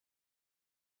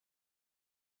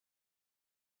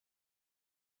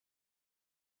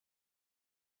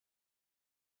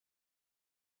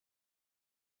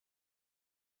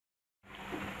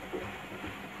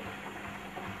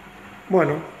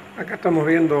Bueno, acá estamos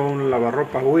viendo un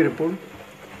lavarropas Whirlpool.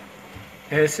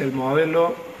 Es el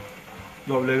modelo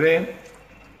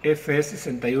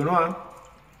WF61A,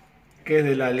 que es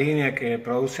de la línea que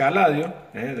produce alladio,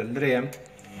 del drean.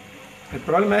 El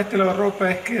problema de este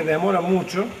lavarropas es que demora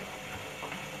mucho.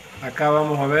 Acá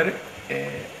vamos a ver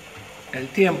el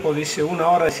tiempo, dice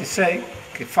 1 hora 16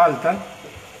 que falta.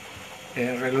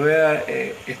 En realidad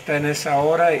está en esa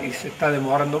hora y se está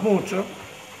demorando mucho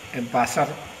en pasar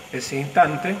ese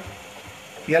instante.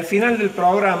 Y al final del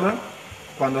programa,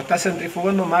 cuando está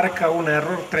centrifugando, marca un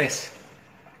error 3.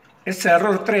 Ese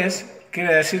error 3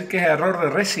 quiere decir que es error de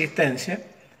resistencia,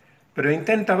 pero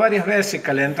intenta varias veces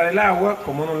calentar el agua.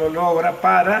 Como no lo logra,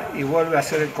 para y vuelve a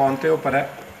hacer el conteo para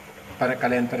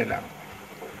calentar el agua.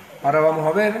 Ahora vamos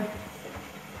a ver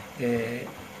en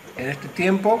este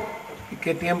tiempo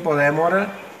qué tiempo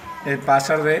demora el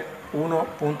pasar de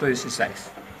 1.16.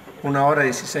 1 hora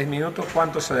 16 minutos,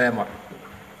 ¿cuánto se demora?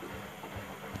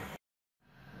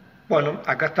 Bueno,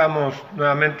 acá estamos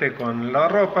nuevamente con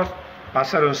las ropas.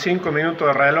 Pasaron 5 minutos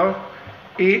de reloj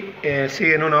y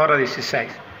siguen 1 hora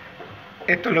 16.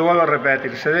 Esto lo vuelvo a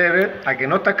repetir, se debe a que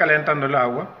no está calentando el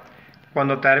agua.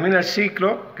 Cuando termina el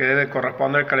ciclo, que debe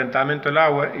corresponder al calentamiento del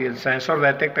agua, y el sensor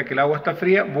detecta que el agua está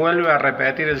fría, vuelve a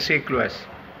repetir el ciclo ese.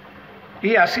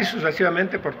 Y así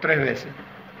sucesivamente por 3 veces.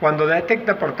 Cuando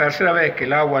detecta por tercera vez que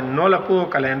el agua no la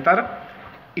pudo calentar,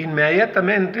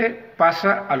 inmediatamente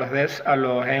pasa a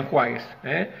los enjuagues.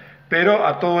 Pero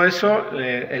a todo eso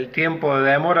el tiempo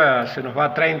de demora se nos va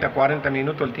a 30-40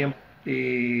 minutos el tiempo.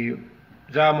 Y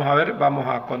ya vamos a ver, vamos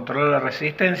a controlar la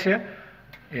resistencia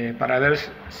para ver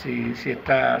si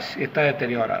está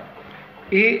deteriorado.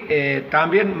 Y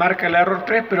también marca el error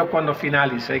 3, pero cuando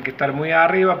finaliza, hay que estar muy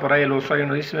arriba. Por ahí el usuario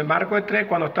nos dice, me marcó de 3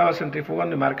 cuando estaba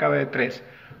centrifugando y marcaba de 3.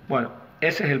 Bueno,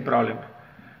 ese es el problema.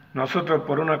 Nosotros,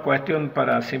 por una cuestión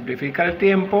para simplificar el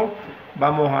tiempo,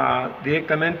 vamos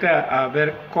directamente a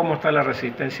ver cómo está la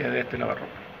resistencia de este lavarropas.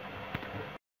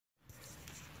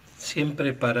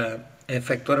 Siempre para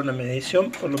efectuar una medición,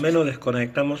 por lo menos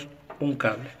desconectamos un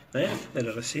cable de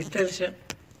la resistencia.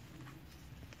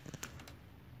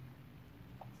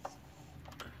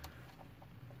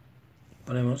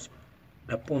 Ponemos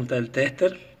la punta del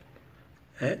tester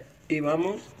y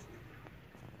vamos.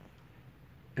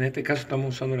 En este caso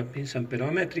estamos usando la pinza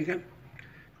amperométrica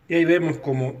y ahí vemos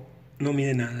como no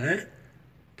mide nada.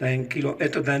 Está en kilo.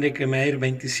 Esto tendría que medir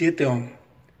 27 ohms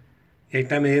y ahí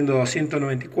está midiendo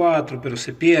 294, pero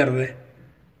se pierde.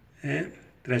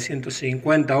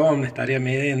 350 ohms estaría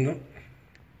midiendo.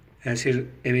 Es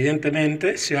decir,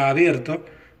 evidentemente se ha abierto.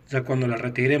 Ya cuando la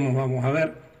retiremos vamos a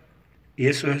ver. Y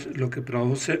eso es lo que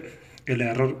produce el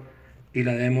error y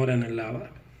la demora en el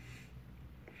lavado.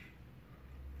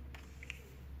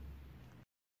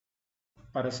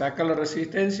 Para sacar la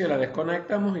resistencia la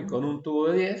desconectamos y con un tubo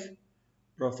de 10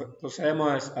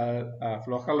 procedemos a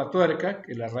aflojar la tuerca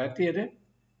que la retiene,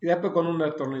 y después con un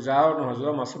destornillador nos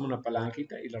ayudamos a hacer una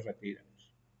palanquita y la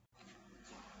retiramos.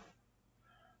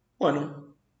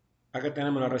 Bueno, acá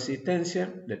tenemos la resistencia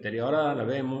deteriorada, la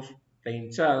vemos, está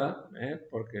hinchada,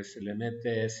 porque se le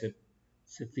mete, se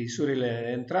fisura y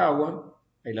le entra agua.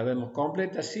 Ahí la vemos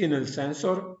completa, sin el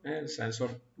sensor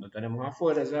lo tenemos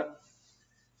afuera ya.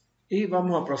 Y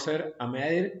vamos a proceder a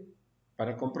medir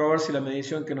para comprobar si la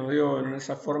medición que nos dio en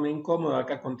esa forma incómoda,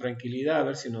 acá con tranquilidad, a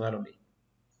ver si nos da lo mismo.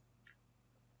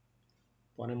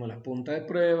 Ponemos las puntas de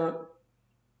prueba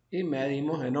y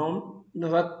medimos en ohm,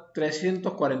 nos da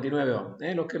 349 ohm.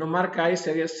 Lo que nos marca ahí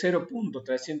sería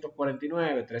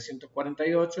 0.349,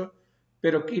 348,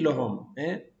 pero kilos ohm.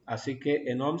 Así que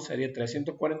en ohm sería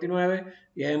 349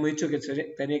 y hemos dicho que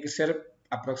tenía que ser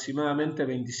aproximadamente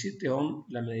 27 ohm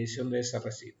la medición de esa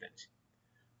resistencia.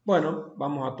 Bueno,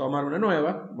 vamos a tomar una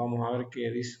nueva, vamos a ver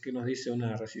qué nos dice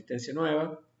una resistencia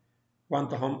nueva,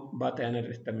 cuántos ohm va a tener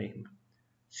esta misma.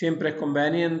 Siempre es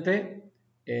conveniente,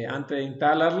 antes de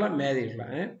instalarla,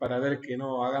 medirla, para ver que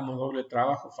no hagamos doble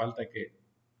trabajo, falta que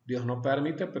Dios no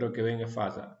permita, pero que venga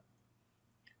falla.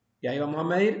 Y ahí vamos a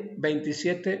medir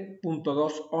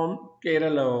 27.2 ohm, que era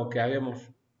lo que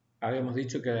habíamos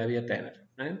dicho que debía tener.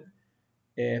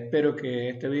 Espero que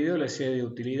este video les sea de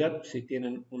utilidad si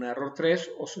tienen un error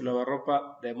 3 o su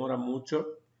lavarropa demora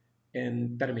mucho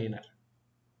en terminar.